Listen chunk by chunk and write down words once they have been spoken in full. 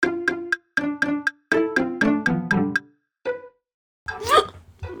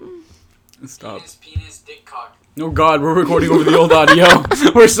Stop. Penis, dick, cock. Oh God, we're recording over the old audio.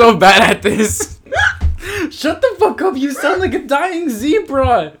 We're so bad at this. Shut the fuck up, you sound like a dying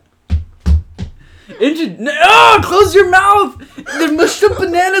zebra. Close your mouth. There's mushed up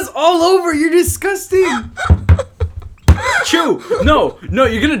bananas all over. You're disgusting. Chew. No,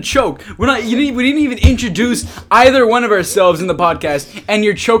 you're gonna choke. We didn't even introduce either one of ourselves in the podcast, and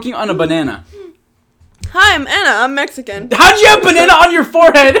you're choking on a banana. Hi, I'm Anna. I'm Mexican. How'd you have banana on your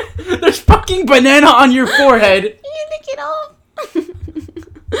forehead? There's fucking banana on your forehead. You lick it off.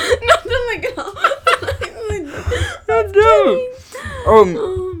 No, don't lick it off.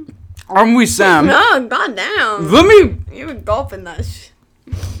 I'm with Sam. No, goddamn. Let me. You were gulping that shit.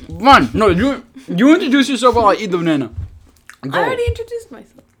 Come on. No, you introduce yourself while I eat the banana. Go. I already introduced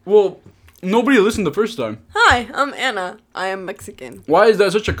myself. Well, nobody listened the first time. Hi, I'm Anna. I am Mexican. Why is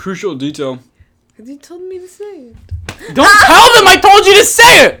that such a crucial detail? Because you told me to say it. Don't tell them I told you to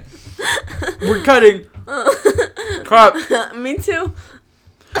say it! We're cutting. Crap. Me too.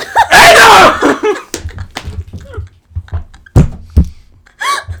 Anna!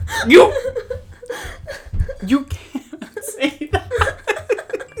 You can't say that.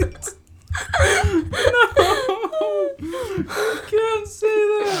 No. You can't say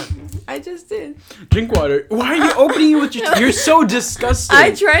that. I just did. Drink water. Why are you opening it with your... You're so disgusting.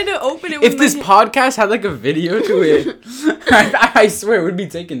 I tried to open it with If this podcast had like a video to it, I swear it would be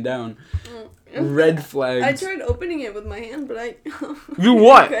taken down. Red flags. I tried opening it with my hand, but I... You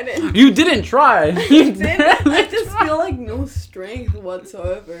what? couldn't. You didn't try. I did. I just feel like no strength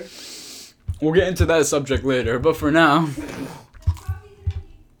whatsoever. We'll get into that subject later, but for now...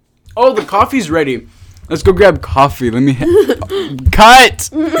 Oh, the coffee's ready. Let's go grab coffee. Let me... Cut!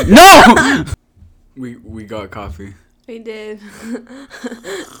 No! We got coffee. I did.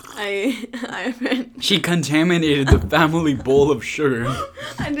 I She contaminated the family bowl of sugar.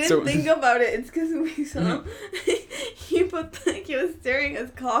 I didn't think about it. It's because we saw he was stirring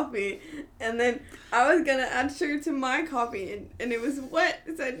his coffee, and then I was gonna add sugar to my coffee, and it was wet,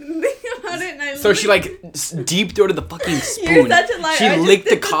 so I didn't think about it. And So she like deep throated the fucking spoon. You're such a liar. She I just licked the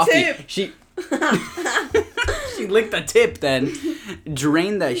did the coffee. tip. She licked the tip, then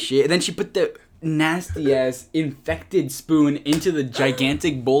drained that shit, and then she put the nasty ass infected spoon into the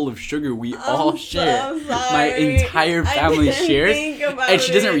gigantic bowl of sugar we all share. So My sorry. entire family I didn't shares, think about and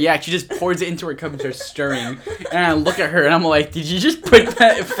she doesn't it. react. She just pours it into her cup and starts stirring. And I look at her and I'm like, "Did you just put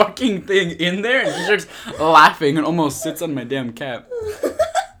that fucking thing in there?" And she starts laughing and almost sits on my damn cap.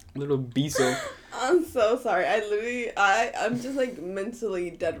 Little beso. I'm so sorry. I'm just like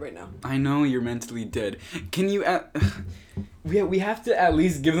mentally dead right now. I know you're mentally dead. Can you... we have to at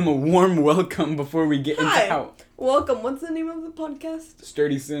least give them a warm welcome before we get into how... Welcome. What's the name of the podcast?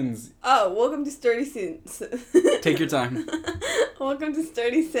 Sturdy Sins. Oh, welcome to Sturdy Sins. Take your time. Welcome to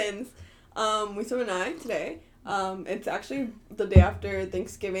Sturdy Sins. We saw Renai today. It's actually the day after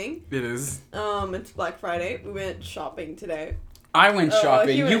Thanksgiving. It is. It's Black Friday. We went shopping today. I went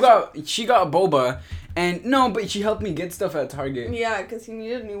shopping. He She got boba. And no, but she helped me get stuff at Target. Yeah, because he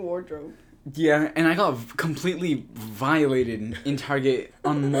needed a new wardrobe. Yeah, and I got completely violated in Target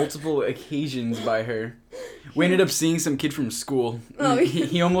on multiple occasions by her. We ended up seeing some kid from school. Oh,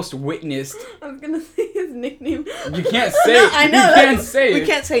 He almost witnessed. I was gonna say his nickname. You can't say it. I know. You can't say it. We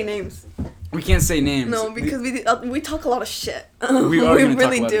can't say names. We can't say names. No, because we talk a lot of shit. We are gonna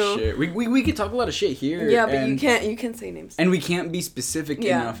really talk a lot do. of shit. We can talk a lot of shit here. Yeah, but you can't say names. And we can't be specific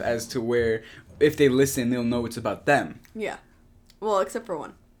enough as to where if they listen, they'll know it's about them. Yeah. Well, except for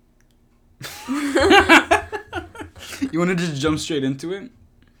one. You want to just jump straight into it?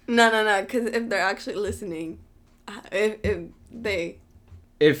 No, because if they're actually listening, if they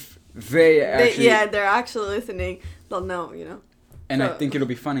actually... they're actually listening, they'll know, you know. And So- I think it'll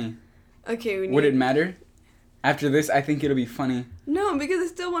be funny. Okay, we need... Would it matter? After this, I think it'll be funny. No, because I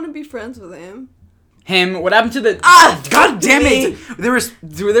still want to be friends with him. Him, what happened to the... God damn it! They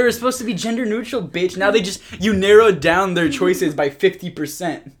were supposed to be gender neutral, bitch. Now you narrowed down their choices by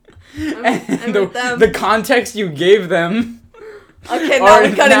 50%. And the context you gave them... Okay, no,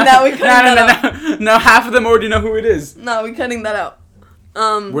 we're cutting that. We're cutting that out. No, half of them already know who it is. No, we're cutting that out.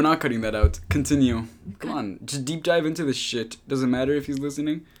 We're not cutting that out. Continue. Come on, just deep dive into this shit. Doesn't matter if he's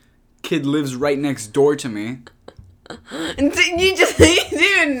listening. Kid lives right next door to me. You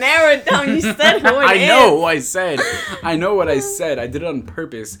didn't narrow it down. You said who it is. I know what I said. I know what I said. I did it on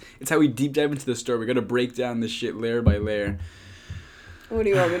purpose. It's how we deep dive into the story. We're gonna break down this shit layer by layer. What do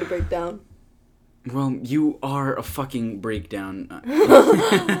you want me to break down? Well, you are a fucking breakdown.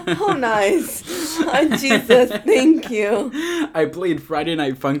 Oh, nice. Oh, Jesus, thank you. I played Friday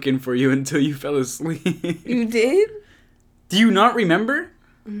Night Funkin' for you until you fell asleep. You did? Do you not remember?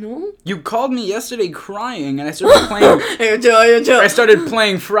 No. You called me yesterday crying, and I started playing. Hey, Joe. I started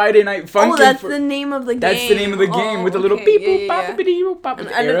playing Friday Night Funkin'. Oh, that's the name of the game. That's the name of the game with the little beep boop pop beep boop pop.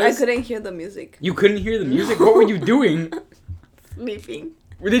 I couldn't hear the music. You couldn't hear the music? What were you doing? Sleeping.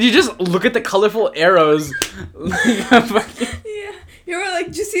 Did you just look at the colorful arrows? Yeah. You were like,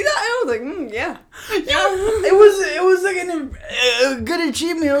 did you see that? I was like, yeah. It was like a good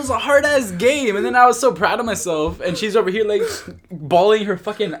achievement. It was a hard ass game, and then I was so proud of myself. And she's over here like bawling her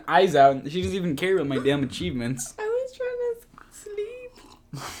fucking eyes out. She doesn't even care about my damn achievements. I was trying to sleep.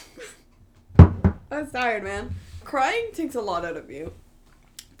 I was tired, man. Crying takes a lot out of you.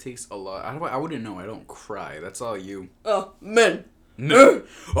 It takes a lot. I wouldn't know. I don't cry. That's all you. Oh, men. No.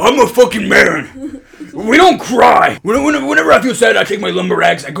 I'm a fucking man. We don't cry. Whenever I feel sad, I take my lumber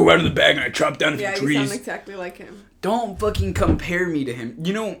rags, I go out in the bag, and I chop down some trees. Yeah, you sound exactly like him. Don't fucking compare me to him.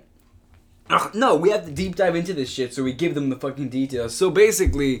 You know, no, we have to deep dive into this shit, so we give them the fucking details. So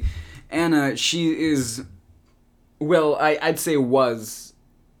basically, Anna, she is, well, I'd say was,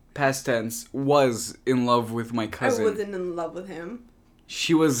 past tense, was in love with my cousin. I wasn't in love with him.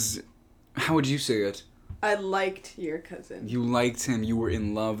 She was, how would you say it? I liked your cousin. You liked him. You were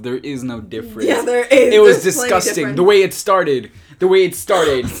in love. There is no difference. Yeah, there is. It was disgusting. The way it started.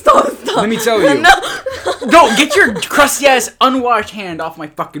 Stop. Let me tell you. No, get your crusty ass unwashed hand off my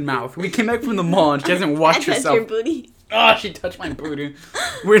fucking mouth. We came back from the mall and she hasn't washed herself. I touched your booty. Oh, she touched my booty.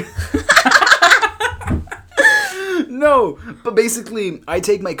 No, but basically, I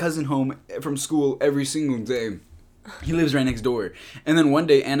take my cousin home from school every single day. He lives right next door. And then one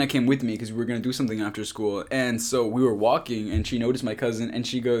day, Anna came with me because we were going to do something after school. And so we were walking, and she noticed my cousin, and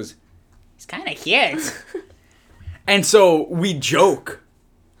she goes, he's kind of cute. And so we joke.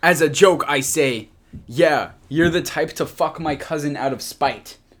 As a joke, I say, yeah, you're the type to fuck my cousin out of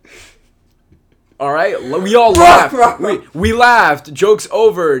spite. All right? We all laughed. We laughed. Joke's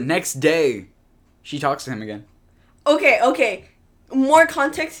over. Next day, she talks to him again. Okay. More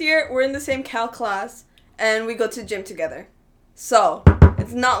context here. We're in the same Cal class. And we go to the gym together. So,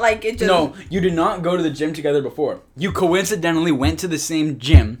 it's not like it just... No, you did not go to the gym together before. You coincidentally went to the same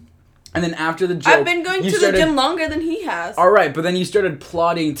gym. And then after the joke... I've been going to the gym longer than he has. Alright, but then you started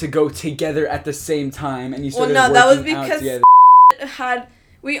plotting to go together at the same time. And you started that was because... had...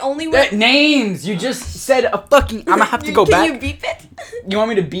 We only went... Names! You just said a fucking... I'm gonna have to go back. Can you beep it? You want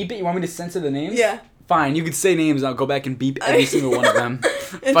me to beep it? You want me to censor the names? Yeah. Fine, you could say names and I'll go back and beep every single one of them.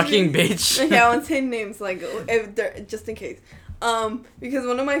 Fucking bitch. Okay, I won't say names, like, just in case. Because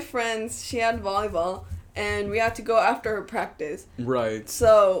one of my friends, she had volleyball, and we had to go after her practice. Right.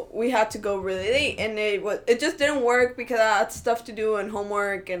 So, we had to go really late, and it just didn't work because I had stuff to do and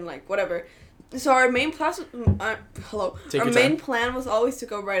homework and, like, whatever. So, our main plan was always to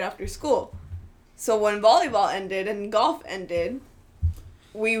go right after school. So, when volleyball ended and golf ended...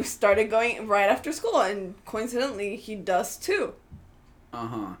 We started going right after school, and coincidentally, he does too.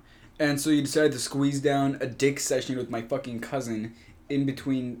 Uh-huh. And so you decided to squeeze down a dick session with my fucking cousin in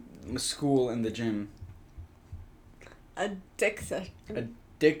between school and the gym. A dick session? A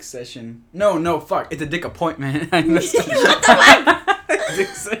dick session. No, fuck. It's a dick appointment. I messed up. Dick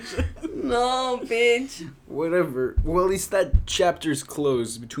session. No, bitch. Whatever. Well, at least that chapter's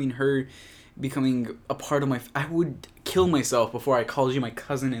closed between her becoming a part of my... I would kill myself before I called you my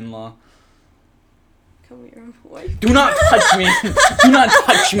cousin-in-law. Come here, wife. Do not touch me. Do not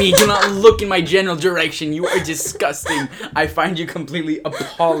touch me. Do not look in my general direction. You are disgusting. I find you completely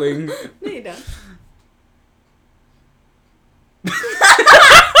appalling. No, you don't.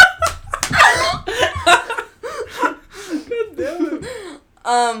 God damn it.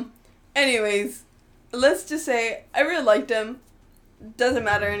 Anyways, let's just say I really liked him. Doesn't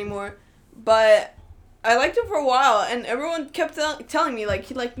matter anymore. But I liked him for a while, and everyone kept telling me, like,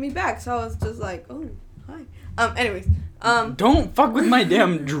 he liked me back. So I was just like, oh, hi. Anyways. Don't fuck with my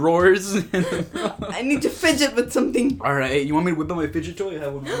damn drawers. I need to fidget with something. Alright, you want me to whip out my fidget toy? I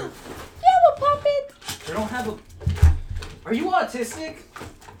have one. You have a puppet. I don't have a... Are you autistic?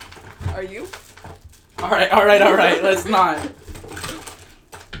 Are you? Alright, let's not.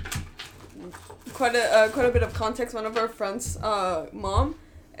 Quite a bit of context. One of our friends' mom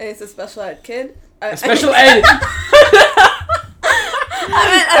is a special ed kid. Special ed.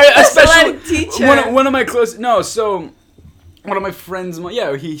 A special ed teacher. One of my close. No, so one of my friends.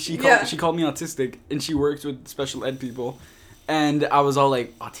 Yeah, she called me autistic, and she works with special ed people. And I was all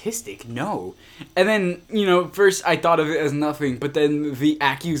like, autistic? No. And then, first I thought of it as nothing, but then the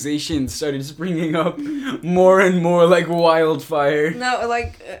accusations started springing up more and more like wildfire. No,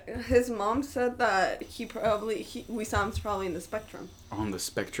 like, his mom said that Wissam's probably in the spectrum. On the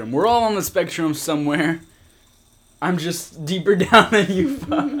spectrum. We're all on the spectrum somewhere. I'm just deeper down than you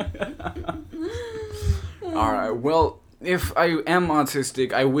thought. Alright, well, if I am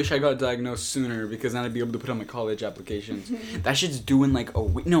autistic, I wish I got diagnosed sooner because then I'd be able to put on my college applications. That shit's due in like a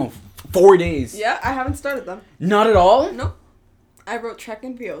week. No, 4 days. Yeah, I haven't started them. Not at all? Nope. I wrote track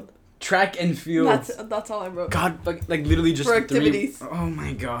and field. Track and field. That's all I wrote. God, like literally just for activities. 3. Oh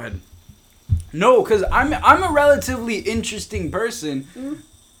my god. No, because I'm a relatively interesting person.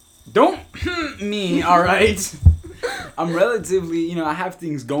 Don't me, alright? I'm relatively, I have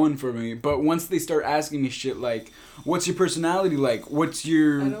things going for me. But once they start asking me shit like, what's your personality like? What's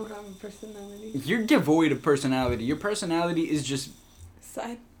your... I don't have a personality. You're devoid of personality. Your personality is just...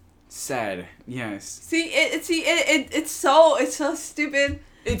 Sad. Yes. See, it's so stupid.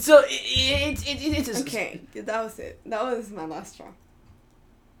 It's so... Okay, that was it. That was my last straw.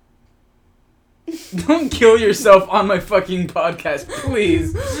 Don't kill yourself on my fucking podcast,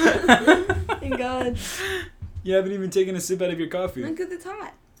 please. Thank God. You haven't even taken a sip out of your coffee. Because it's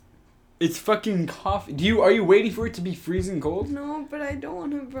hot. It's fucking coffee. Are you waiting for it to be freezing cold? No, but I don't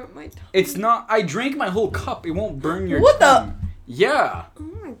want to burn my tongue. It's not. I drank my whole cup. It won't burn your what tongue. Yeah. Oh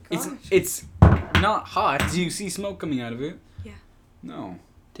my gosh. It's not hot. Do you see smoke coming out of it? Yeah. No.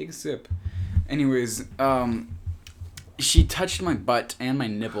 Take a sip. Anyways, she touched my butt and my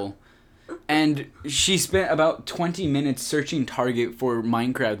nipple. And she spent about 20 minutes searching Target for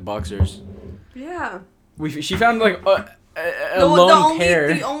Minecraft boxers. Yeah. She found like a lone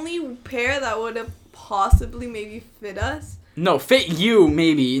pair. The only pair that would have possibly maybe fit us. No, fit you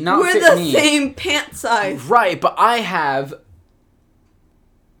maybe, not We're fit the me. same pant size. Right, but I have...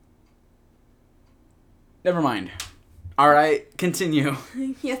 Never mind. Alright, continue.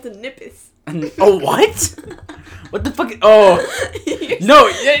 He has the nippus. Oh, what? What the fuck? Oh. No,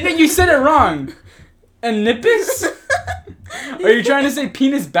 you said it wrong. A nippus? Are you trying to say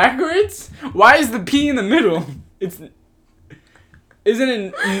penis backwards? Why is the P in the middle? Isn't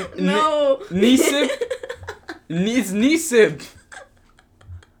it no. Nisip? It's Nisip.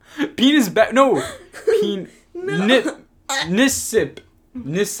 Penis back. No. No. Nisip.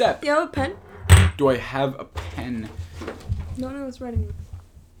 Nisep. You have a pen? Do I have a pen? No, it's writing.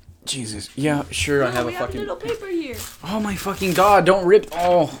 Jesus. Yeah, sure, I have a fucking... We have a little paper here. Oh my fucking god, don't rip...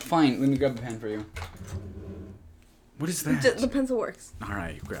 Oh, fine, let me grab the pen for you. What is that? The pencil works.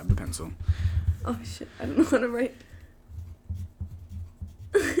 Alright, grab the pencil. Oh shit, I don't know how to write.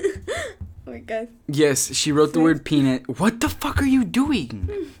 Wait, guys. Yes, she wrote the word peanut. What the fuck are you doing?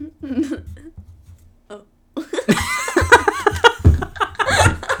 Oh.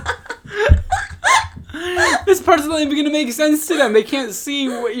 This part's not even gonna make sense to them. They can't see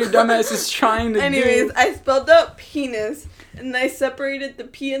what your dumbass is trying to do. Anyways, I spelled out penis, and I separated the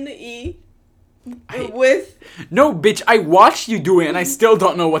P and the E with... No, bitch, I watched you do it, and I still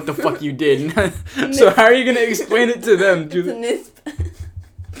don't know what the fuck you did. So how are you gonna explain it to them? It's a nisp.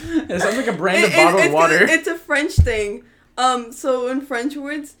 It sounds like a brand of bottled water. It's a French thing. So in French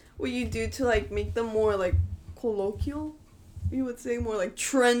words, what you do to, like, make them more, like, colloquial, you would say more, like,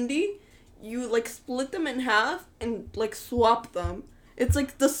 trendy, you, like, split them in half and, like, swap them. It's,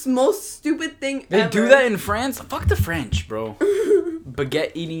 like, the most stupid thing They ever. do that in France? Fuck the French, bro.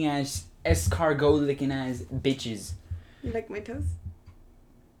 Baguette eating ass, escargot licking ass bitches. You like my toes?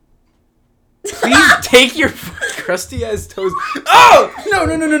 Please take your crusty ass toes. Oh!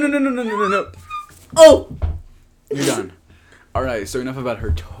 No. Oh! You're done. Alright, so enough about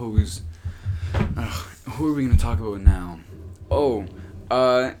her toes. Ugh, who are we gonna talk about now? Oh,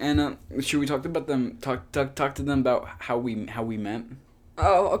 Anna, should we talk about them? Talk to them about how we met.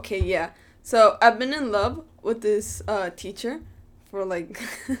 Oh, okay, yeah. So I've been in love with this teacher for like,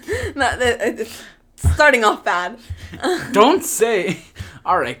 it's starting off bad. Don't say.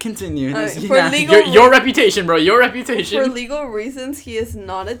 All right, continue. Your reputation, bro. Your reputation. For legal reasons, he is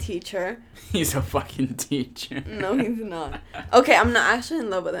not a teacher. He's a fucking teacher. No, he's not. Okay, I'm not actually in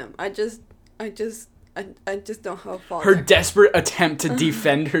love with him. I just don't have a father. Her desperate attempt to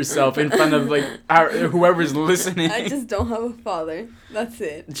defend herself in front of like whoever's listening. I just don't have a father. That's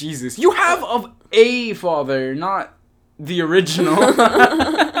it. Jesus, you have a father, not the original. God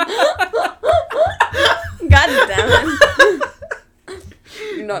damn it.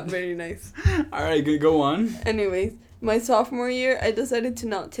 You're not very nice. All right, go on. Anyways, my sophomore year, I decided to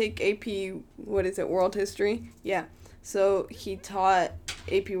not take AP. What is it? World History. Yeah. So he taught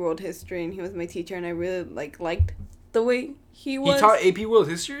AP World History, and he was my teacher, and I really liked the way he was. He taught AP World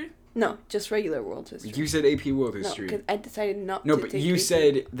History? No, just regular World History. You said AP World History. No, because I decided not to take No, but you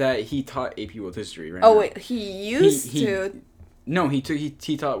said that he taught AP World History, right? Oh, wait, he used to. No, he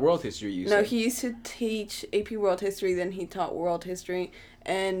taught World History, you said. No, he used to teach AP World History, then he taught World History,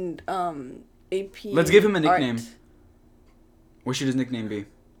 and AP Let's give him a nickname. What should his nickname be?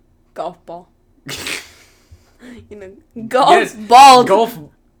 Golf ball. Golf Yes, ball. Golf.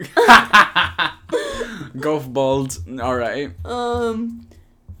 Golf bald. All right.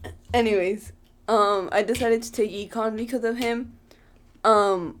 Anyways, I decided to take econ because of him.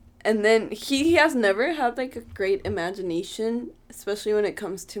 And then he has never had like a great imagination, especially when it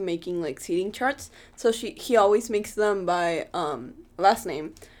comes to making like seating charts. So he always makes them by last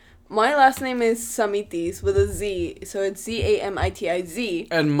name. My last name is Samitiz with a Z, so it's Zamitiz.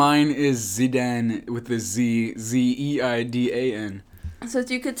 And mine is Zidane with the Z, Zeidan. So as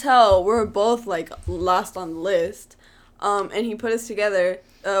you could tell, we're both like last on the list. And he put us together.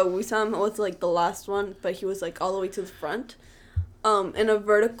 Wissam was like the last one, but he was like all the way to the front. In a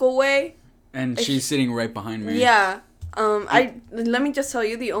vertical way. And she's sitting right behind me. Yeah. Let me just tell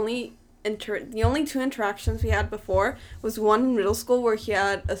you, the only two interactions we had before was one in middle school where he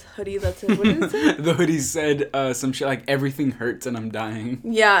had a hoodie that said, what did it say? The hoodie said some shit like, everything hurts and I'm dying.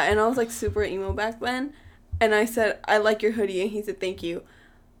 Yeah, and I was like super emo back then. And I said, I like your hoodie. And he said, thank you.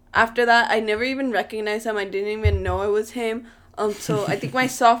 After that, I never even recognized him. I didn't even know it was him. So I think my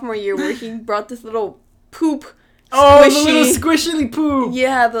sophomore year where he brought this little poop squishy. Oh, the little squishily poop.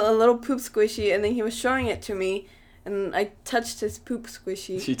 Yeah, the little poop squishy. And then he was showing it to me. And I touched his poop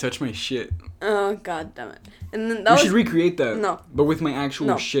squishy. She touched my shit. Oh, god damn it. And then we should recreate that. No. But with my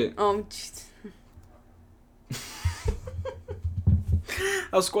actual shit. Jeez.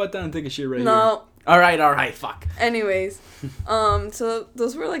 I'll squat down and take a shit right here. No. Alright, fuck. Anyways. So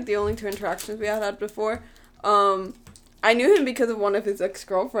those were like the only two interactions we had before. I knew him because of one of his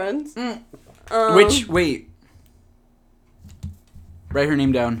ex-girlfriends. Wait. Write her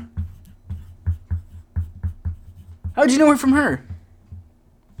name down. How'd you know her from her?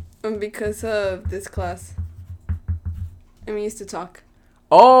 Because of this class. And we used to talk.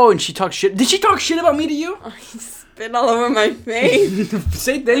 Oh, and she talked shit. Did she talk shit about me to you? Oh, he spit all over my face.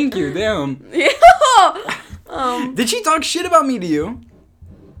 Say thank you, damn. Yeah. Did she talk shit about me to you?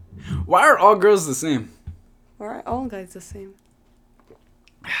 Why are all girls the same? Why are all guys the same?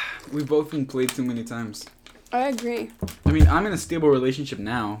 We've both been played too many times. I agree. I mean, I'm in a stable relationship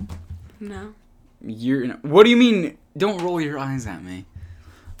now. No. What do you mean? Don't roll your eyes at me.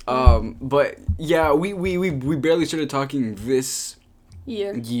 But yeah, we barely started talking this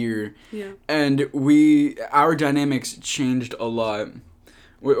year. Yeah. And our dynamics changed a lot.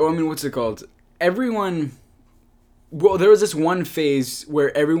 I mean, what's it called? Everyone. Well, there was this one phase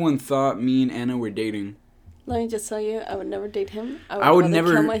where everyone thought me and Anna were dating. Let me just tell you, I would never date him. I would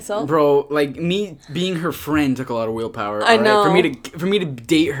never kill myself. Bro, like me being her friend took a lot of willpower. I know. For me to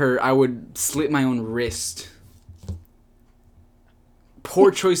date her, I would slit my own wrist. Poor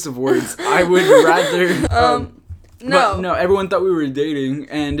choice of words. I would rather. No. Everyone thought we were dating,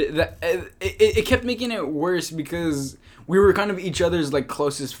 and it kept making it worse because we were kind of each other's like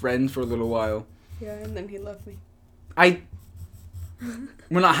closest friends for a little while. Yeah, and then he left me.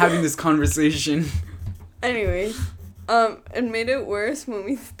 We're not having this conversation. Anyways, it made it worse when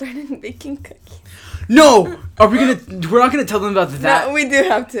we started baking cookies. No! We're not gonna tell them about that. No, we do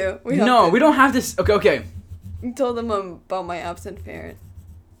have to. We don't have to. Okay. We told them about my absent parent.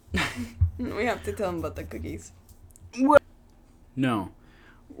 We have to tell them about the cookies. No.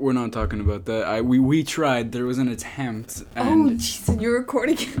 We're not talking about that. We tried. There was an attempt. And oh, jeez, you're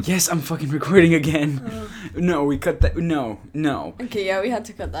recording again? Yes, I'm fucking recording again. No, we cut that. No. Okay, yeah, we had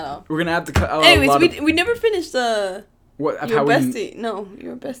to cut that out. We're gonna have to cut out anyways, we never finished the... What? Your bestie. No,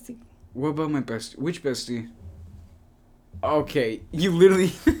 your bestie. What about my bestie? Which bestie? Okay, you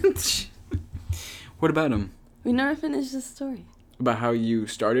literally... What about him? We never finished the story. About how you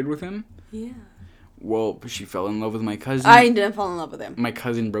started with him? Yeah. Well, she fell in love with my cousin. I didn't fall in love with him. My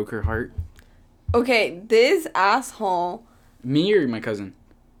cousin broke her heart. Okay, this asshole... Me or my cousin?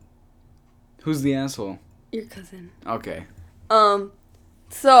 Who's the asshole? Your cousin. Okay.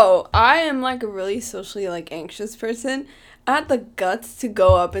 So, I am, like, a really socially, like, anxious person. I had the guts to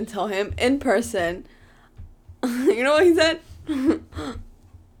go up and tell him in person. You know what he said?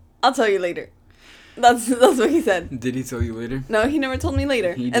 I'll tell you later. That's what he said. Did he tell you later? No, he never told me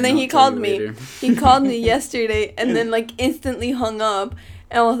later. And then he called me. He called me yesterday and then, like, instantly hung up.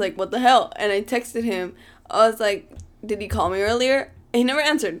 And I was like, what the hell? And I texted him. I was like, did he call me earlier? And he never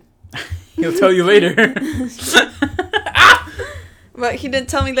answered. He'll tell you later. But he did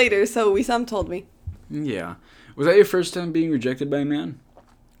tell me later, so Wissam told me. Yeah. Was that your first time being rejected by a man?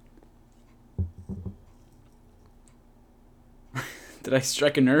 Did I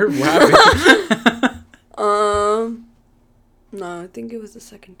strike a nerve? What happened? No, I think it was the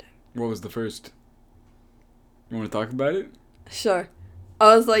second time. What was the first? You want to talk about it? Sure.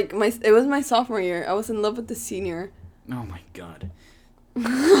 I was like, it was my sophomore year. I was in love with the senior Oh my god.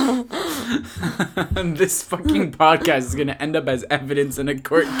 This fucking podcast is gonna end up as evidence in a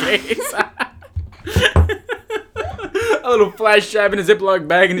court case. A little flash drive in a Ziploc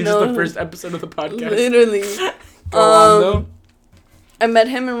bag, and it's just the first episode of the podcast. Literally. Go on, though. I met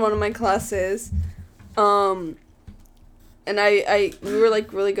him in one of my classes. And we were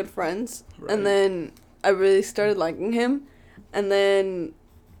like really good friends. Right. And then I really started liking him. And then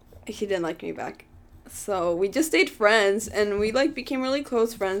he didn't like me back. So we just stayed friends, and we like became really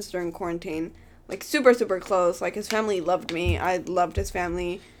close friends during quarantine. Like super, super close. Like his family loved me. I loved his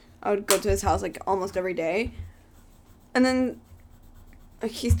family. I would go to his house like almost every day. And then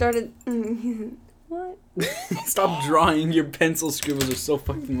he started... What? Stop drawing. Your pencil scribbles are so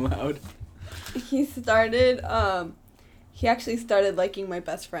fucking loud. He actually started liking my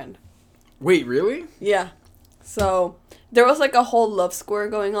best friend. Wait, really? Yeah. So, there was like a whole love square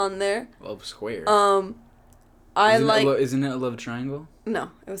going on there. Love square. Isn't Isn't it a love triangle?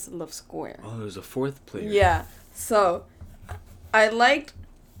 No, it was a love square. Oh, there's a fourth player. Yeah. So, I liked,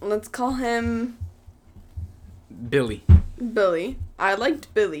 let's call him Billy. Billy. I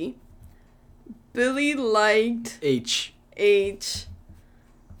liked Billy. Billy liked H. H.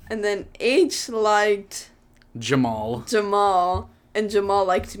 And then H liked Jamal. Jamal. And Jamal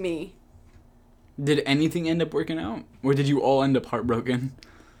liked me. Did anything end up working out? Or did you all end up heartbroken?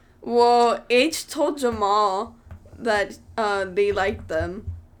 Well, H told Jamal that they liked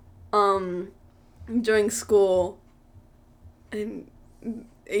them during school. And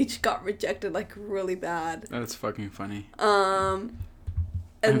H got rejected like really bad. That's fucking funny. And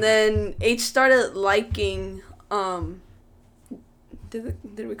then H started liking did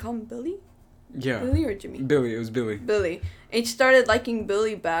we call him Billy? Yeah. Billy or Jimmy? Billy, it was Billy. Billy. H started liking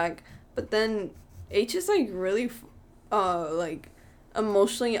Billy back, but then H is like really like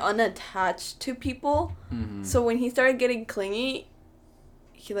emotionally unattached to people. Mm-hmm. So when he started getting clingy,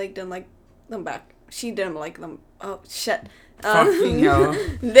 he like didn't like them back. She didn't like them. Oh shit. Fucking hell.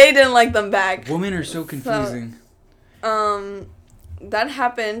 They didn't like them back. Women are so confusing. So, that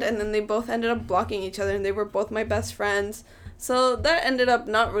happened, and then they both ended up blocking each other, and they were both my best friends. So that ended up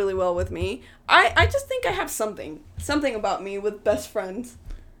not really well with me. I just think I have something about me with best friends.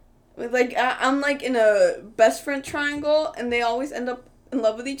 With like I'm like in a best friend triangle, and they always end up in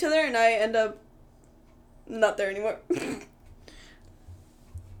love with each other, and I end up not there anymore.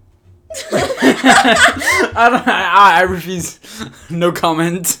 I refuse. No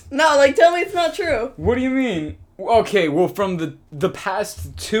comment. No, like tell me it's not true. What do you mean? Okay, well, from the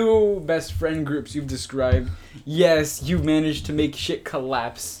past two best friend groups you've described, yes, you managed to make shit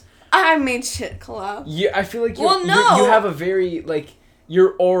collapse. I made shit collapse. Yeah, I feel like you have a very, like,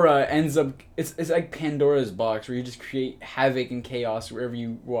 your aura ends up, it's like Pandora's box, where you just create havoc and chaos wherever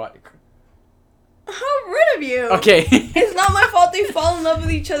you walk. How rude of you. Okay. It's not my fault they fall in love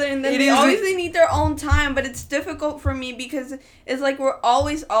with each other, and then they always need their own time, but it's difficult for me because it's like we're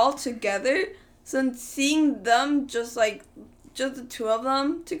always all together. So seeing them just the two of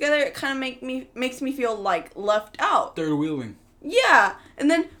them together, it kind of makes me feel like left out. Third wheeling. Yeah, and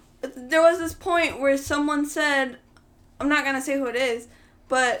then there was this point where someone said, I'm not gonna say who it is,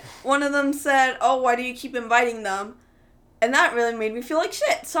 but one of them said, "Oh, why do you keep inviting them?" And that really made me feel like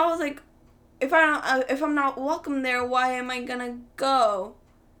shit. So I was like, if I'm not welcome there, why am I gonna go?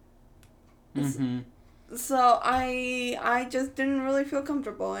 Mm-hmm. So I just didn't really feel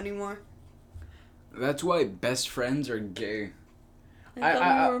comfortable anymore. That's why best friends are gay. I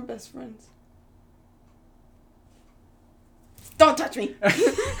thought we were best friends. Don't touch me.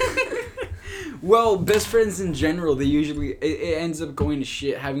 Well, best friends in general, they usually it ends up going to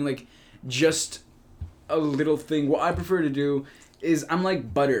shit, having like just a little thing. What I prefer to do is I'm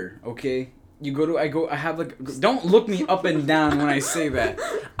like butter, okay? I have like, don't look me up and down when I say that.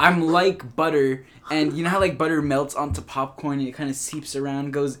 I'm like butter, and you know how like butter melts onto popcorn and it kind of seeps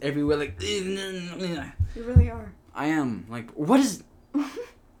around, goes everywhere, like. You really are. I am. Like, what is.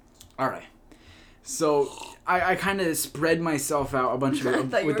 Alright. So, I kind of spread myself out a bunch of. I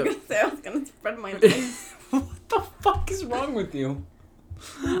thought you were going to say I was going to spread my legs. What the fuck is wrong with you?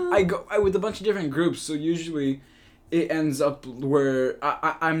 I go with a bunch of different groups, so usually it ends up where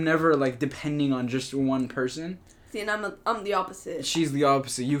I'm never like depending on just one person. See, and I'm the opposite. She's the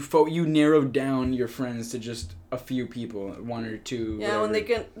opposite. You narrow down your friends to just a few people, one or two. Yeah,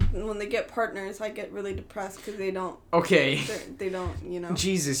 whatever. when they get partners, I get really depressed because they don't. Okay. They don't, you know.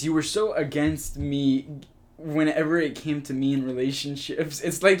 Jesus, you were so against me whenever it came to me in relationships.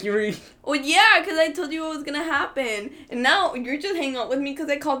 It's like you were. Well, yeah, because I told you what was gonna happen, and now you're just hanging out with me because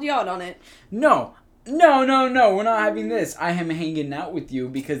I called you out on it. No, No, we're not having this. I am hanging out with you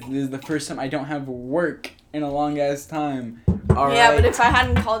because this is the first time I don't have work in a long ass time. All Yeah, right. but if I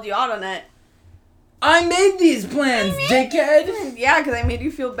hadn't called you out on it. I made these plans, dickhead. Yeah, because I made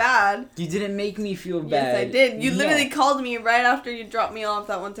you feel bad. You didn't make me feel bad. Yes, I did. You No. literally called me right after you dropped me off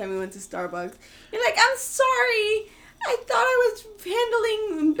that one time we went to Starbucks. You're like, I'm sorry. I thought I was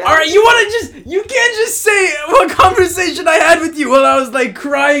handling bad. All right, you can't just say what conversation I had with you while I was like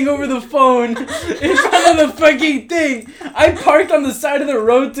crying over the phone in front of the fucking thing. I parked on the side of the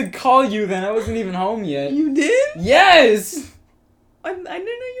road to call you then. I wasn't even home yet. You did? Yes. I didn't know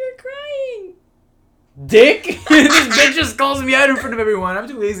you were crying. Dick. This bitch just calls me out in front of everyone. I'm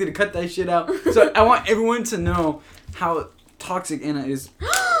too lazy to cut that shit out. So I want everyone to know how toxic Anna is.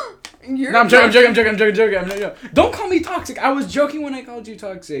 You're No, I'm joking. Don't call me toxic. I was joking when I called you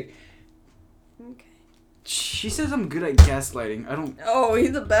toxic. Okay. She says I'm good at gaslighting. I don't. Oh,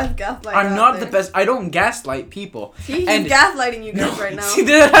 he's the best gaslighter. I'm out not there. the best. I don't gaslight people. See, he's And- gaslighting you guys right now. See,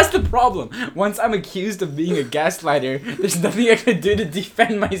 that's the problem. Once I'm accused of being a gaslighter, there's nothing I can do to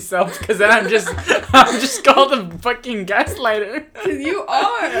defend myself because then I'm just called a fucking gaslighter. Because you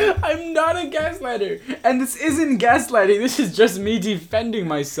are. I'm not a gaslighter. And this isn't gaslighting. This is just me defending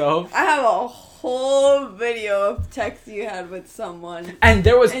myself. I have a whole video of text you had with someone. And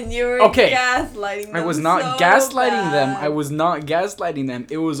there was... And you were Okay. gaslighting them. I was not so gaslighting them. bad. I was not gaslighting them.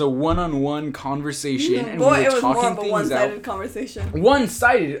 It was a one-on-one conversation, and Boy, we it were was more talking of a things one-sided out. conversation.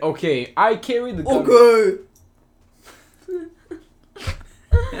 One-sided. Okay, I carried the. Okay.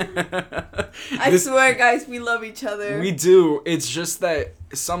 I This- swear, guys, we love each other. We do. It's just that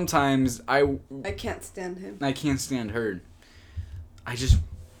sometimes I can't stand him. can't stand her. I just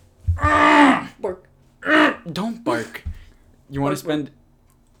Bark. don't bark. You want to Bark, spend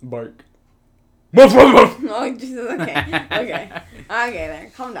bark. Woof, woof, woof. Oh, Jesus. Okay. Okay. Okay,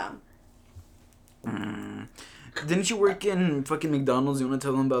 there. Calm down. Didn't you work in fucking McDonald's? You want to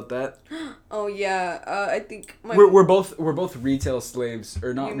tell them about that? Oh, yeah. I think my... We're both retail slaves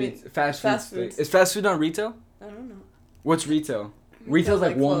or not You mean fast food fast slaves. food. Is fast food not retail? I don't know. What's retail? Retail's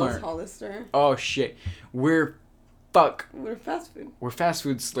like Clothes, Walmart. Hollister. Oh shit. We're We're fast food. We're fast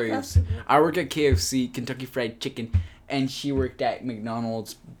food slaves. Fast food. I work at KFC, Kentucky Fried Chicken, and she worked at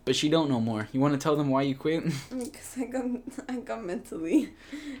McDonald's, but she don't no more. You want to tell them why you quit? Because I got mentally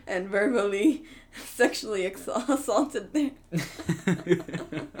and verbally sexually assaulted there.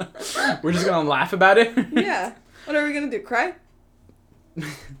 We're just gonna laugh about it? Yeah. What are we gonna do? Cry?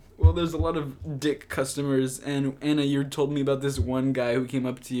 Well, there's a lot of dick customers, and Anna, you told me about this one guy who came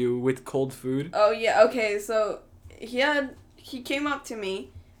up to you with cold food. Oh yeah. Okay. So he came up to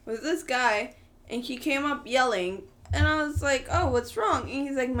me with this guy, and he came up yelling, and I was like, oh, what's wrong? And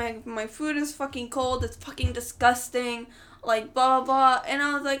he's like, my food is fucking cold. It's fucking disgusting. Like blah blah blah. And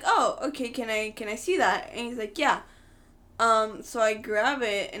I was like, oh, okay. Can I see that? And he's like, yeah. So I grab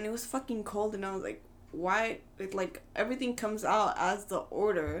it, and it was fucking cold, and I was like, why? Like everything comes out as the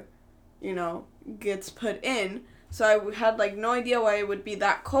order, gets put in. So I had like no idea why it would be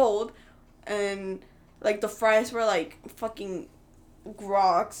that cold, and like the fries were like fucking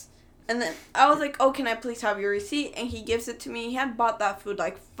rocks. And then I was like, oh, can I please have your receipt? And he gives it to me. He had bought that food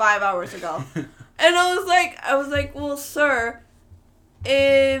like 5 hours ago. And I was like, well, sir,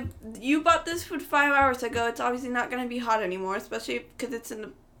 if you bought this food 5 hours ago, it's obviously not going to be hot anymore, especially because it's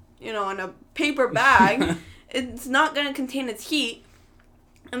in in a paper bag. It's not going to contain its heat.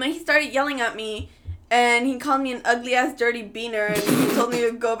 And then he started yelling at me, and he called me an ugly-ass dirty beaner, and he told me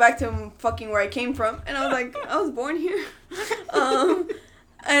to go back to fucking where I came from. And I was like, I was born here.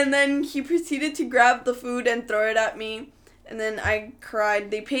 And then he proceeded to grab the food and throw it at me. And then I cried.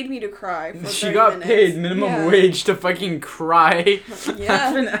 They paid me to cry for 30 She got minutes. paid minimum wage to fucking cry Yeah.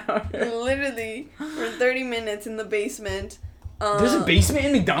 half an hour. Literally, for 30 minutes in the basement. There's a basement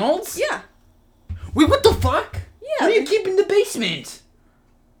in McDonald's? Yeah. Wait, what the fuck? Yeah. What do you keep in the basement?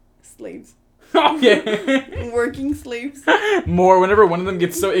 Slaves. Okay. Working slaves. More whenever one of them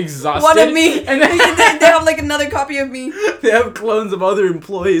gets so exhausted. One of me. And They have like another copy of me. they have clones of other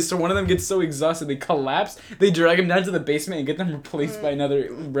employees, so one of them gets so exhausted they collapse. They drag him down to the basement and get them replaced by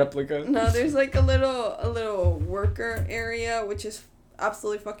another replica. No, there's like a little worker area, which is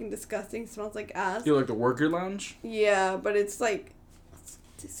absolutely fucking disgusting. Smells like ass. You like the worker lounge? Yeah, but it's like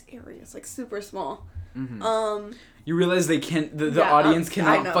this area is like super small. Mm-hmm. You realize they can't. The Yeah, audience I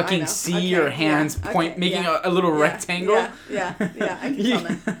cannot know, fucking I know. see Okay, your yeah, hands point, okay, making yeah. a little Yeah, rectangle. Yeah, I can tell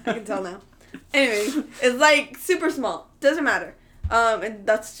now. I can tell now. Anyway, it's like super small. Doesn't matter. And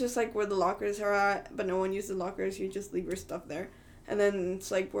that's just like where the lockers are at, but no one uses the lockers. You just leave your stuff there, and then it's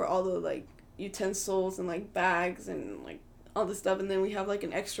like where all the like utensils and like bags and like all the stuff, and then we have like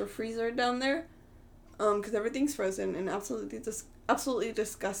an extra freezer down there, because everything's frozen and absolutely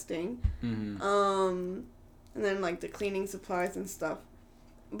disgusting. Mm-hmm. And then like the cleaning supplies and stuff.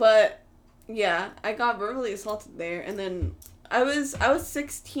 But yeah, I got verbally assaulted there, and then I was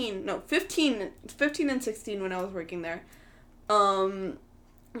 15 and 16 when I was working there.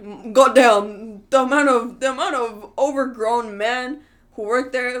 Goddamn, the amount of overgrown men who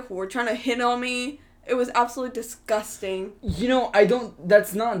worked there who were trying to hit on me. It was absolutely disgusting. You know,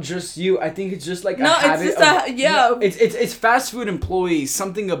 that's not just you. I think it's just like a no, habit. It's just It's fast food employees.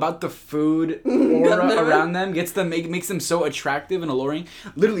 Something about the food aura around them makes them so attractive and alluring.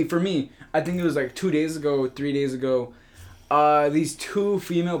 Literally, for me, I think it was like 3 days ago, these two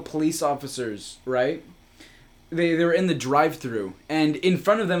female police officers, right? They were in the drive-thru, and in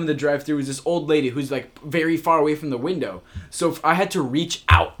front of them in the drive-thru was this old lady who's like very far away from the window. So if I had to reach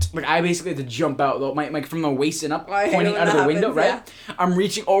out, like I basically had to jump out, like from the waist and up, pointing out of the window, right? Yeah. I'm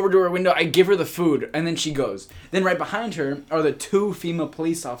reaching over to her window. I give her the food, and then she goes. Then right behind her are the two female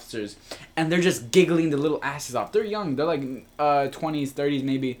police officers, and they're just giggling their little asses off. They're young. They're like 20s, 30s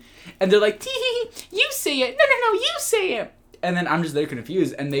maybe, and they're like, "Tee, you say it. No, you say it." And then I'm just there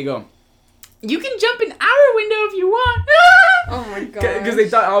confused, and they go, "You can jump in our window if you want." Oh my god. Because they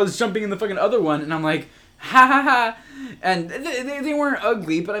thought I was jumping in the fucking other one, and I'm like, ha ha ha. And they weren't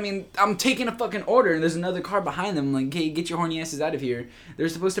ugly, but I mean, I'm taking a fucking order, and there's another car behind them. I'm like, hey, get your horny asses out of here. They're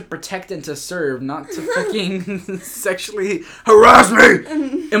supposed to protect and to serve, not to fucking sexually harass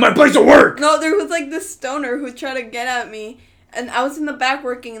me in my place of work. No, there was like this stoner who tried to get at me, and I was in the back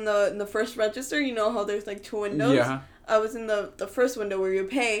working in the first register. You know how there's like two windows? Yeah. I was in the first window where you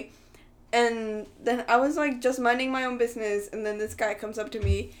pay. And then I was, like, just minding my own business, and then this guy comes up to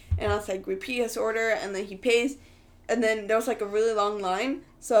me, and I was, like, repeat his order, and then he pays, and then there was, like, a really long line,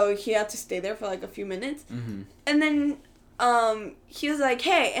 so he had to stay there for, like, a few minutes. Mm-hmm. And then, he was like,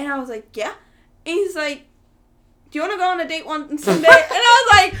 hey, and I was like, yeah, and he's like, do you want to go on a date one Sunday? And I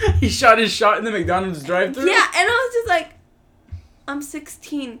was like... He shot his shot in the McDonald's drive-thru? Yeah, and I was just like, I'm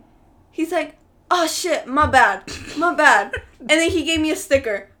 16. He's like, oh, shit, my bad. And then he gave me a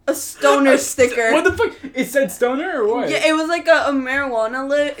sticker. A stoner sticker. What the fuck? It said stoner or what? Yeah, it was like a marijuana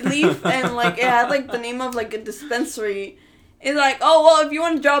leaf, and like it had like the name of like a dispensary. It's like, oh well, if you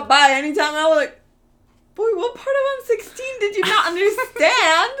want to drop by anytime. I was like, boy, what part of I'm 16 did you not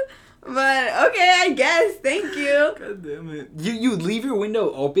understand? But okay, I guess. Thank you. God damn it! You leave your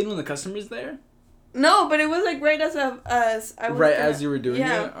window open when the customer's there? No, but it was like right as I was. Right as you were doing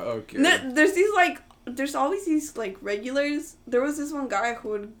it. Okay. There's always these, like, regulars. There was this one guy who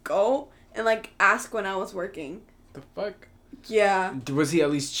would go and, like, ask when I was working. The fuck? Yeah. Was he at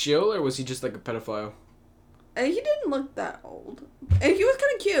least chill, or was he just, like, a pedophile? He didn't look that old. And he was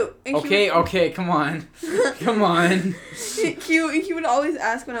kind of cute. And Okay, come on. Come on. He would always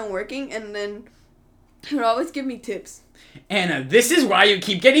ask when I'm working, and then he would always give me tips. Anna, this is why you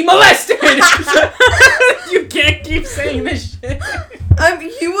keep getting molested! You can't keep saying this shit.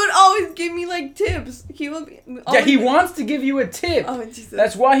 He would always give me, like, tips. He wants to give you a tip. Oh, Jesus.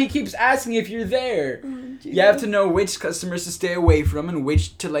 That's why he keeps asking if you're there. Oh, you have to know which customers to stay away from and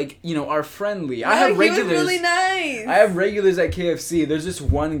which to, like, are friendly. I have regulars. He was really nice. I have regulars at KFC. There's this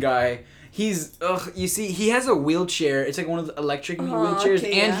one guy. He's, you see, he has a wheelchair. It's like one of the electric wheelchairs,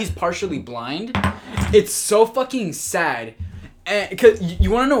 and he's partially blind. It's so fucking sad. And, cause you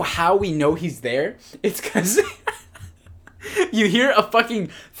want to know how we know he's there? It's because you hear a fucking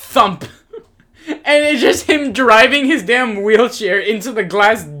thump, and it's just him driving his damn wheelchair into the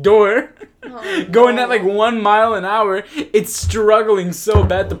glass door. Oh, going at like 1 mile an hour. It's struggling so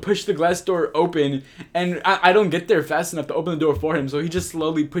bad to push the glass door open, and I don't get there fast enough to open the door for him, so he just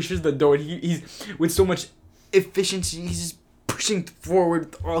slowly pushes the door. He's with so much efficiency, he's just pushing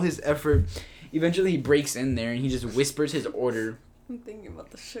forward with all his effort. Eventually he breaks in there and he just whispers his order. I'm thinking about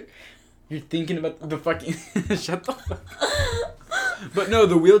the sugar. You're thinking about the fucking... Shut the fuck up. But no,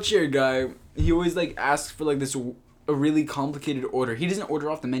 the wheelchair guy, he always like asks for like this... a really complicated order. He doesn't order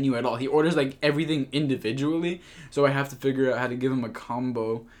off the menu at all. He orders like everything individually. So I have to figure out how to give him a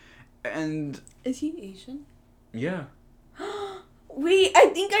combo. And is he Asian? Yeah. Wait, I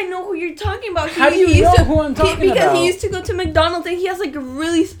think I know who you're talking about. How do you know who I'm talking about? Because he used to go to McDonald's and he has like a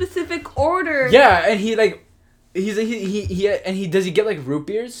really specific order. Yeah, and he like Does he get like root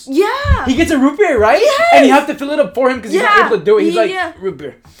beers? Yeah. He gets a root beer, right? Yes! And you have to fill it up for him because he's not able to do it. He's Yeah. like, root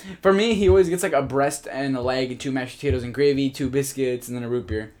beer. For me, he always gets like a breast and a leg and 2 mashed potatoes and gravy, 2 biscuits, and then a root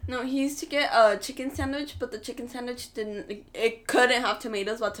beer. No, he used to get a chicken sandwich, but the chicken sandwich it couldn't have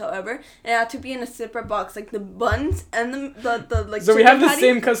tomatoes whatsoever. It had to be in a separate box, like the buns and the like. So we have the patty.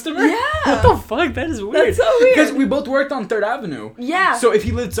 same customer? Yeah. What the fuck? That is weird. That's so weird. Because we both worked on 3rd Avenue. Yeah. So if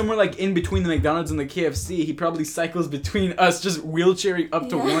he lived somewhere like in between the McDonald's and the KFC, he probably cycles between us, just wheelchairing up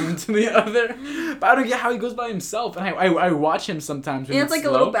to one and to the other. But I don't get how he goes by himself, and I watch him sometimes. When And it's like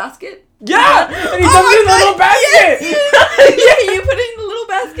slow. a little basket. Yeah, and he Oh dumps my it in the God, little basket. Yes. Yeah, you put it in the little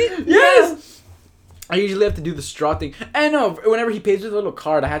basket. Yes. I usually have to do the straw thing. And no, whenever he pays with a little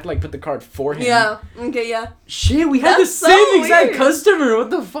card, I have to like put the card for him. Yeah. Okay. Yeah. Shit, we had That's the same so exact weird. customer. What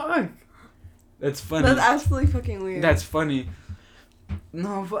the fuck? That's funny. That's absolutely fucking weird. That's funny.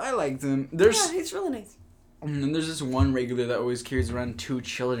 No, but I liked him. There's Yeah, he's really nice. And there's this one regular that always carries around 2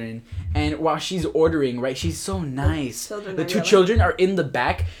 children, and while she's ordering, right, she's so nice. Children The are 2 yellow. children are in the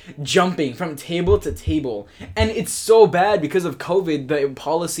back, jumping from table to table, and it's so bad because of COVID. The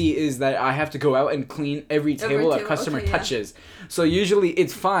policy is that I have to go out and clean every table a table, customer okay, yeah. touches. So usually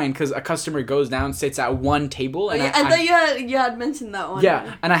it's fine because a customer goes down, sits at one table, Oh, and yeah, I thought you had mentioned that one.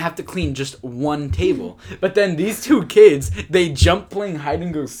 yeah, and I have to clean just one table. But then these 2 kids, they jump playing hide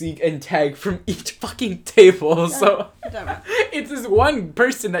and go seek and tag from each fucking table. So it's this one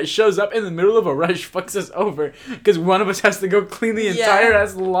person that shows up in the middle of a rush, fucks us over because one of us has to go clean the entire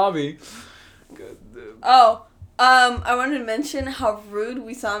ass lobby. Oh, I wanted to mention how rude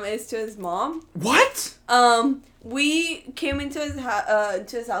Wissam is to his mom. What? We came into his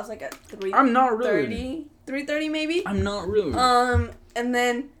house like at 3:30. I'm not rude. 3:30 maybe. I'm not rude. And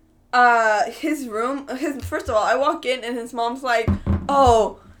then his room. First of all, I walk in and his mom's like,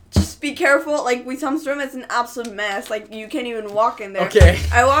 "Oh, just be careful." Like Wissam's room is an absolute mess. Like you can't even walk in there. Okay.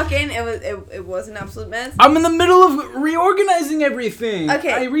 I walk in. It was an absolute mess. I'm in the middle of reorganizing everything.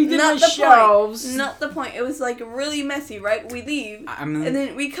 Okay, I redid not my the shelves. point. Not the point. It was like really messy, right? We leave, I'm and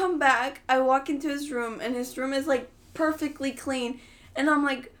then we come back. I walk into his room, and his room is like perfectly clean, and I'm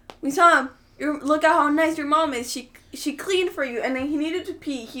like, Wissam, look at how nice your mom is. She cleaned for you, and then he needed to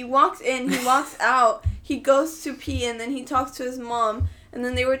pee. He walks in, he walks out, he goes to pee, and then he talks to his mom, and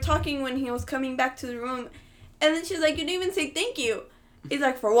then they were talking when he was coming back to the room, and then she's like, "You didn't even say thank you." He's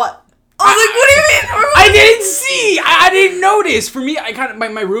like, "For what?" I was like, "What do you mean?" I didn't see. I didn't notice. For me, I kind of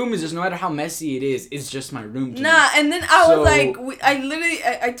my room is just no matter how messy it is, it's just my room. To me. Nah, and then I So- was like,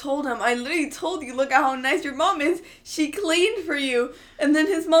 I told him, I literally told you, look at how nice your mom is. She cleaned for you. And then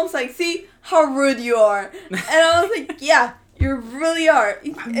his mom's like, see how rude you are. And I was like, yeah, you really are.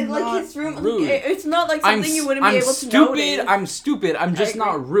 I'm Like not his room, rude. it's not like something you wouldn't be able to notice. I'm stupid. I'm just agree.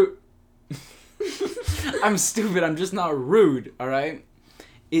 not rude. I'm stupid. I'm just not rude. All right.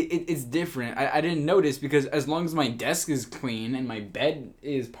 It's different. I didn't notice because as long as my desk is clean and my bed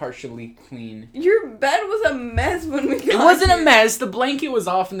is partially clean. Your bed was a mess when we got It wasn't a here. mess. The blanket was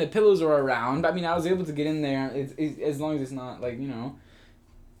off and the pillows were around. I mean, I was able to get in there. As long as it's not like,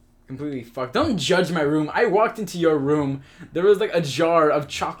 completely fucked. Don't judge my room. I walked into your room. There was like a jar of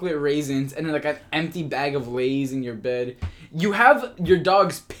chocolate raisins and like an empty bag of Lay's in your bed. You have your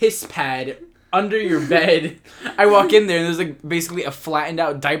dog's piss pad under your bed. I walk in there and there's like basically a flattened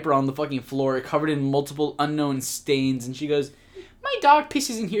out diaper on the fucking floor covered in multiple unknown stains, and she goes, "My dog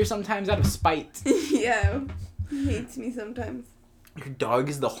pisses in here sometimes out of spite." Yeah. He hates me sometimes. Your dog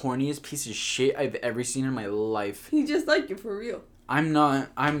is the horniest piece of shit I've ever seen in my life. He just like you for real. I'm not.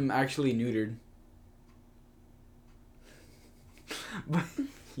 I'm actually neutered. But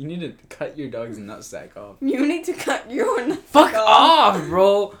you need to cut your dog's nutsack off. You need to cut your nutsack Fuck off,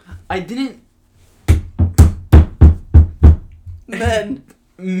 bro! I didn't... Men.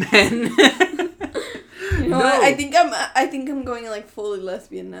 Men. You know what? I think I'm going like fully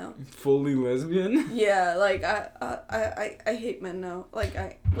lesbian now. Fully lesbian? Yeah, like I hate men now. Like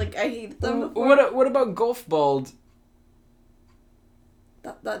I hate them. before. What about golf bald?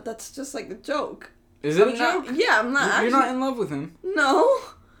 That's just like a joke. Is it a I'm not- joke? Yeah, I'm not. You're actually, not in love with him. No,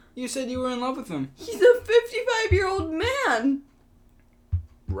 You said you were in love with him. he's a 55-year-old man.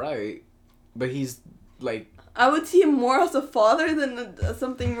 Right. But he's like... I would see him more as a father than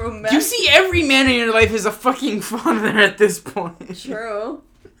something romantic. You see every man in your life as a fucking father at this point. True.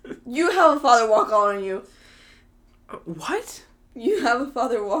 You have a father walk out on you. What? You have a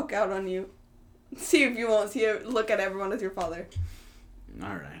father walk out on you. See if you won't look at everyone as your father.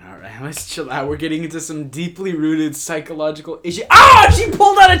 Alright, let's chill out. We're getting into some deeply rooted psychological issue. Ah! She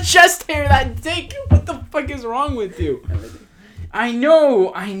pulled out a chest hair, that dick! What the fuck is wrong with you? I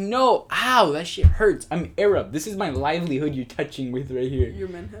know. Ow, that shit hurts. I'm Arab. This is my livelihood you're touching with right here. Your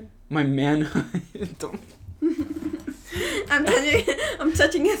manhood. My manhood. Don't. I'm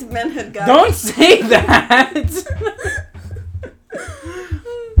touching his manhood, guys. Don't say that.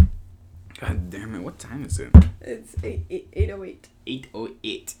 God damn it! What time is it? It's 8:08.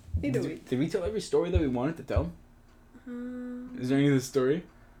 8:08. 8:08. Did we tell every story that we wanted to tell? Is there any of the story?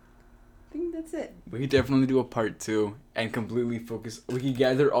 I think that's it. We could definitely do a part 2 and completely focus. We could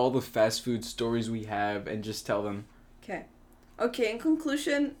gather all the fast food stories we have and just tell them. Okay, in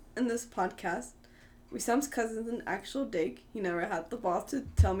conclusion, in this podcast, Wissam's cousin's an actual dick. He never had the balls to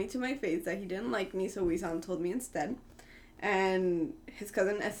tell me to my face that he didn't like me, so Wissam told me instead. And his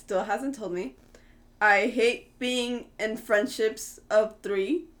cousin still hasn't told me. I hate being in friendships of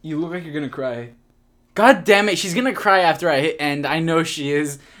 3. You look like you're gonna cry. God damn it, she's gonna cry after I hit end. I know she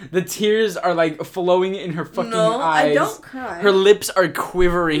is. The tears are like flowing in her fucking eyes. No, I don't cry. Her lips are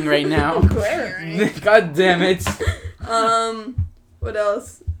quivering right now. Quivering. God damn it. What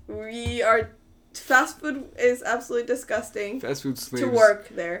else? Fast food is absolutely disgusting. Fast food slaves. To work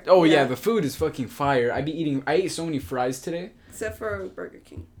there. Oh yeah, the food is fucking fire. I ate so many fries today. Except for Burger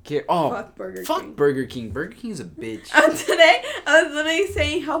King. Okay. Oh. Fuck Burger King. Fuck Burger King. Burger King's a bitch. Today, I was literally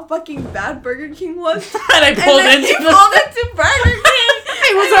saying how fucking bad Burger King was. And I pulled into Burger King.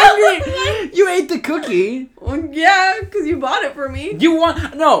 I was hungry. You ate the cookie. Well, yeah, because you bought it for me.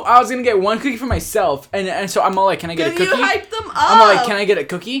 No, I was gonna get one cookie for myself, and so I'm all like, can I get a cookie? You hyped them up. I'm all like, can I get a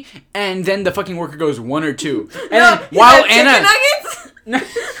cookie? And then the fucking worker goes 1 or 2. And no, then while Anna, chicken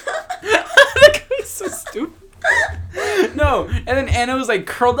nuggets. that guy's so stupid. No, and then Anna was like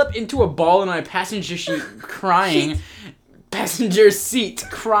curled up into a ball in my passenger seat, crying. Passenger seat,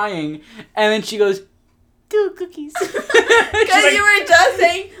 crying, and then she goes, 2 cookies. Because you were just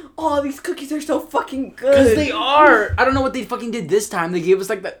saying, oh, these cookies are so fucking good. Because they are. I don't know what they fucking did this time. They gave us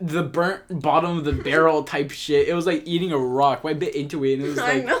like the burnt bottom of the barrel type shit. It was like eating a rock. I bit into it and it was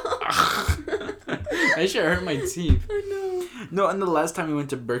like... I know. That shit hurt my teeth. I know. No, and the last time we went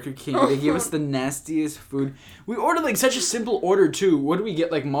to Burger King, they gave us the nastiest food. We ordered like such a simple order too. What did we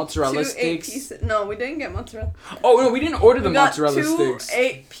get? Like mozzarella 2 sticks? 8-piece. No, we didn't get mozzarella. Oh no, we didn't order the mozzarella We got 2 sticks.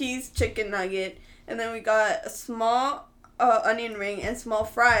 8-piece chicken nugget, and then we got a small onion ring and small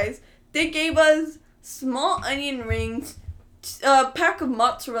fries. They gave us small onion rings, a pack of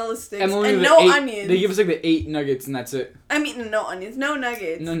mozzarella sticks, and no onions. They give us like the 8 nuggets and that's it. I mean, no onions, no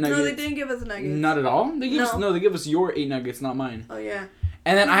nuggets. No nuggets. No, they didn't give us nuggets. Not at all? They give us your 8 nuggets, not mine. Oh, yeah.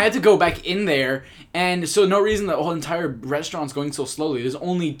 And then I had to go back in there, and so no reason the whole entire restaurant's going so slowly. There's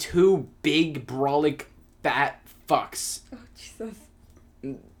only 2 big, brolic, fat fucks. Oh, Jesus.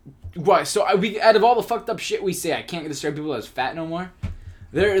 What? So out of all the fucked up shit we say, I can't describe people as fat no more.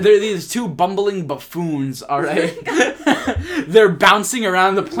 They're these 2 bumbling buffoons, alright? They're bouncing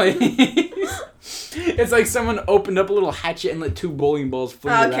around the place. It's like someone opened up a little hatchet and let 2 bowling balls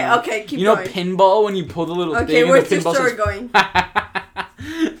fling around. Okay, keep going. You know pinball, when you pull the little thing? Okay, where's the your pinball story going?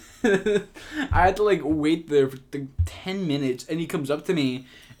 I had to like wait there for 10 minutes, and he comes up to me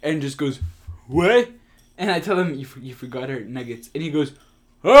and just goes, "What?" And I tell him, you forgot our nuggets. And he goes,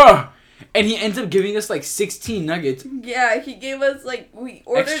 "Oh!" And he ends up giving us like 16 nuggets. Yeah, he gave us like, we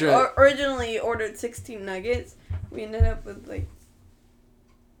originally ordered 16 nuggets. We ended up with like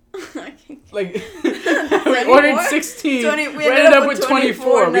like we ordered 16. We ended up with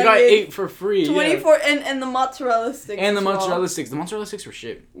 24. We got 8 for free. 24 and the mozzarella sticks. And the mozzarella sticks. The mozzarella sticks were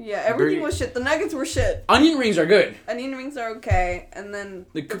shit. Yeah, everything was shit. The nuggets were shit. Onion rings are good. Onion rings are okay, and then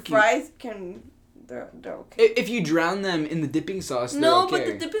the fries they're okay. If you drown them in the dipping sauce, they're no, okay. but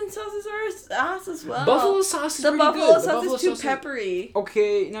the dipping sauces are ass as well. Buffalo sauce is pretty good. The buffalo sauce is too peppery.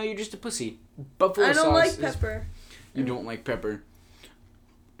 Okay, no, you're just a pussy. Buffalo sauce. I don't like pepper. You don't like pepper.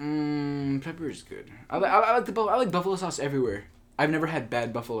 Pepper is good. I like buffalo sauce everywhere. I've never had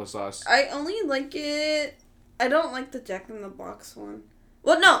bad buffalo sauce. I only like it. I don't like the Jack in the Box one.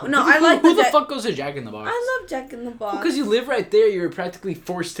 Well, no, I like who the fuck goes to Jack in the Box? I love Jack in the Box. Because you live right there, you're practically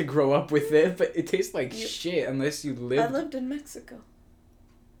forced to grow up with it, but it tastes like shit unless you live. I lived in Mexico.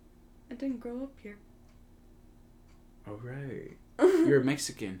 I didn't grow up here. Oh right, you're a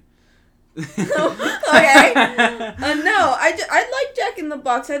Mexican. Okay. No, I like Jack in the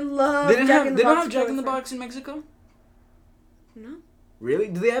Box. I love Jack in the Box. They don't have Jack in the Box in Mexico? No. Really?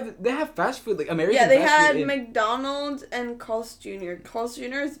 Do they have fast food like American? Yeah, they fast had food McDonald's and Carl's Jr. Carl's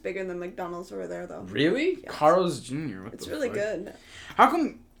Jr. is bigger than McDonald's over there though. Really? Yes. Carl's Jr. It's really good. How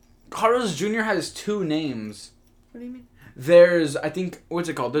come Carl's Jr. has 2 names? What do you mean? There's, I think, what's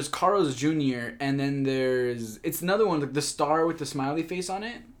it called? There's Carl's Jr. and then it's another one, like the star with the smiley face on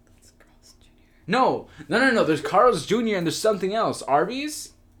it. It's Carl's Jr. No. There's Carl's Jr. and there's something else.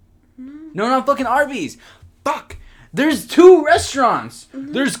 Arby's? No, not fucking Arby's. Fuck. There's 2 restaurants.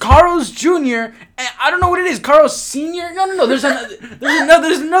 Mm-hmm. There's Carl's Jr. and I don't know what it is. Carl's Senior? No. There's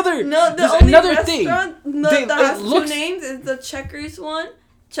another. No, the only restaurant that has 2 names is the Checkers one.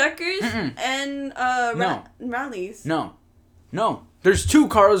 Checkers and Rallies. No. There's 2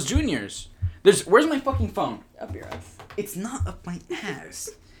 Carl's Jr.'s. Where's my fucking phone? Up your ass. It's not up my ass.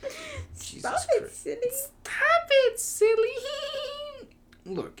 Stop it, silly. Stop it, silly.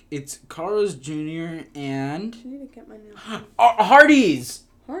 Look, it's Carl's Jr. and... I need to get my nails. Hardee's.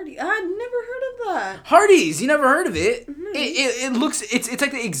 Hardee's. I'd never heard of that. Hardee's. You never heard of it? Mm-hmm. It looks... It's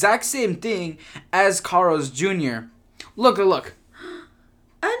like the exact same thing as Carl's Jr. Look.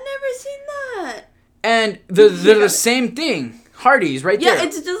 I've never seen that. And they're the same thing. Hardee's, right there. Yeah,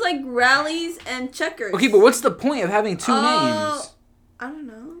 it's just like Rallies and Checkers. Okay, but what's the point of having 2 names? I don't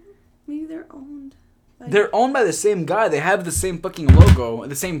know. Maybe they're owned. They're owned by the same guy. They have the same fucking logo,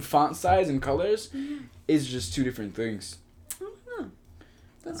 the same font size and colors. Mm-hmm. It's just 2 different things. I don't know.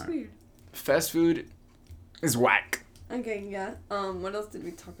 That's weird. Fast food is whack. Okay, yeah. What else did we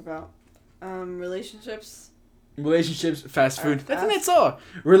talk about? Relationships, fast food. I think that's all.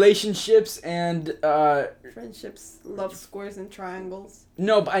 Relationships and friendships, love scores, and triangles.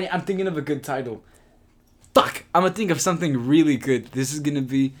 No, but I'm thinking of a good title. Fuck! I'm gonna think of something really good. This is gonna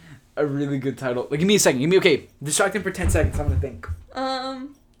be a really good title. Like, give me a second. Distract him for 10 seconds. I'm gonna think.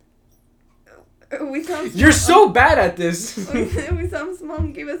 You're so bad at this. Wisam's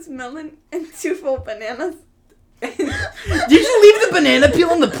mom gave us melon and 2 full bananas. Did you leave the banana peel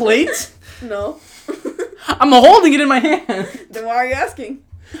on the plate? No. I'm holding it in my hand. Then why are you asking?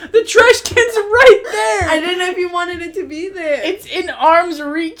 The trash can's right there. I didn't know if you wanted it to be there. It's in arm's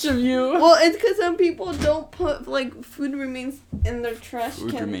reach of you. Well, it's because some people don't put, like, food remains in their trash can.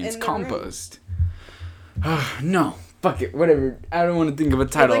 Food remains compost. No. Fuck it. Whatever. I don't want to think of a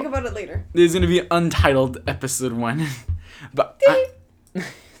title. We'll think about it later. There's going to be Untitled episode 1. But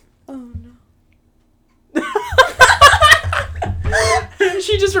oh, no.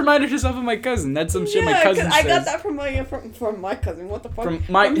 She just reminded herself of my cousin. That's some shit my cousin says. I got that from my cousin. What the fuck?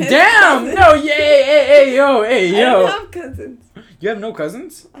 Damn! Cousin. No, hey, yo. I don't have cousins. You have no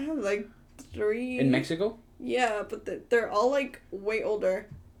cousins? I have like 3. In Mexico? Yeah, but they're all like way older.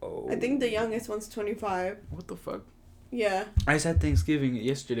 Oh. I think the youngest one's 25. What the fuck? Yeah. I just had Thanksgiving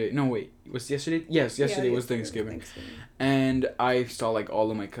yesterday. No, wait. Was yesterday? Yes, yesterday was Thanksgiving. And I saw like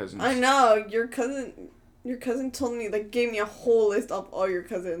all of my cousins. I know. Your cousin told me, like, gave me a whole list of all your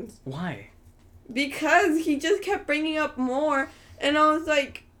cousins. Why? Because he just kept bringing up more. And I was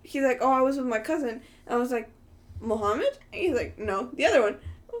like, he's like, oh, I was with my cousin. And I was like, Mohammed? And he's like, no, the other one.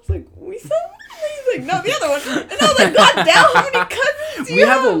 I was like, Wissam? He's like, no, the other one. And I was like, God damn, how many cousins do you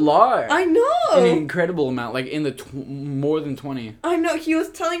have? We have a lot. I know. An incredible amount, like in the more than 20. I know. He was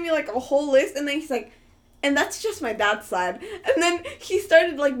telling me, like, a whole list. And then he's like, and that's just my dad's side. And then he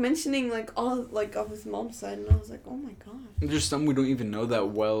started, like, mentioning, like, all, like, of his mom's side. And I was like, oh, my God. There's some we don't even know that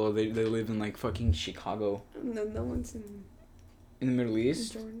well. They live in, like, fucking Chicago. No one's in the Middle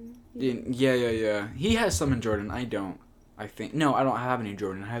East? Jordan. Yeah. He has some in Jordan. I don't. I think. No, I don't have any in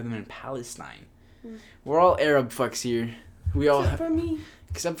Jordan. I have them in Palestine. Mm. We're all Arab fucks here. Except for me.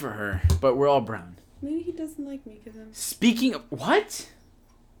 Except for her. But we're all brown. Maybe he doesn't like me because I'm... Speaking of... What?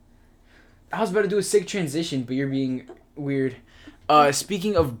 I was about to do a sick transition, but you're being weird.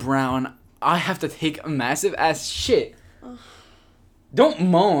 Speaking of brown, I have to take a massive ass shit. Don't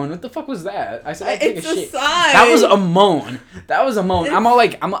moan. What the fuck was that? I said I'd take a shit. It's a sign. That was a moan. I'm all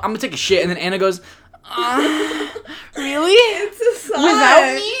like, I'm gonna take a shit, and then Anna goes, really? It's a sign.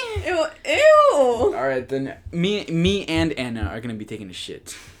 Without me? Ew. Alright, then me and Anna are gonna be taking a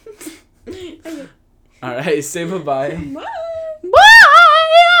shit. Alright, say bye-bye. Bye.